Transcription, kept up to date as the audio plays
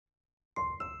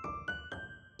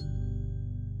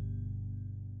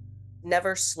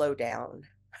never slow down.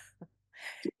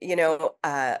 You know,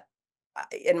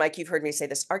 and Mike, you've heard me say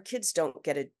this, our kids don't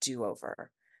get a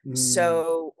do-over. Mm,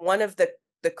 So one of the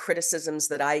criticisms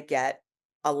that I get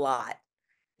a lot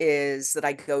is that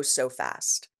I go so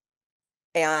fast.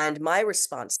 And my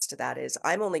response to that is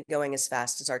I'm only going as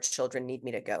fast as our children need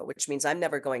me to go, which means I'm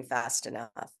never going fast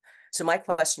enough. So my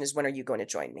question is, when are you going to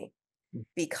join me?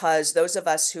 Because those of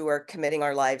us who are committing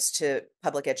our lives to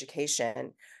public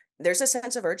education, there's a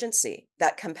sense of urgency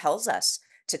that compels us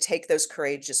to take those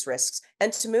courageous risks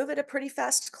and to move at a pretty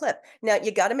fast clip. Now,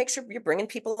 you got to make sure you're bringing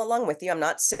people along with you. I'm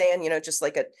not saying, just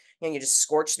like you just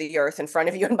scorch the earth in front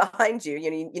of you and behind you.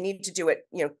 You need to do it,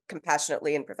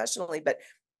 compassionately and professionally, but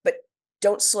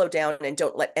don't slow down and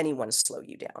don't let anyone slow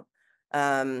you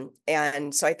down.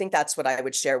 And so I think that's what I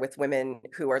would share with women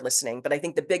who are listening. But I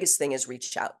think the biggest thing is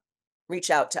reach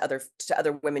out to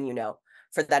other women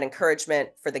for that encouragement,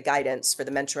 for the guidance, for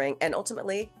the mentoring, and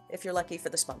ultimately, if you're lucky, for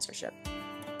the sponsorship.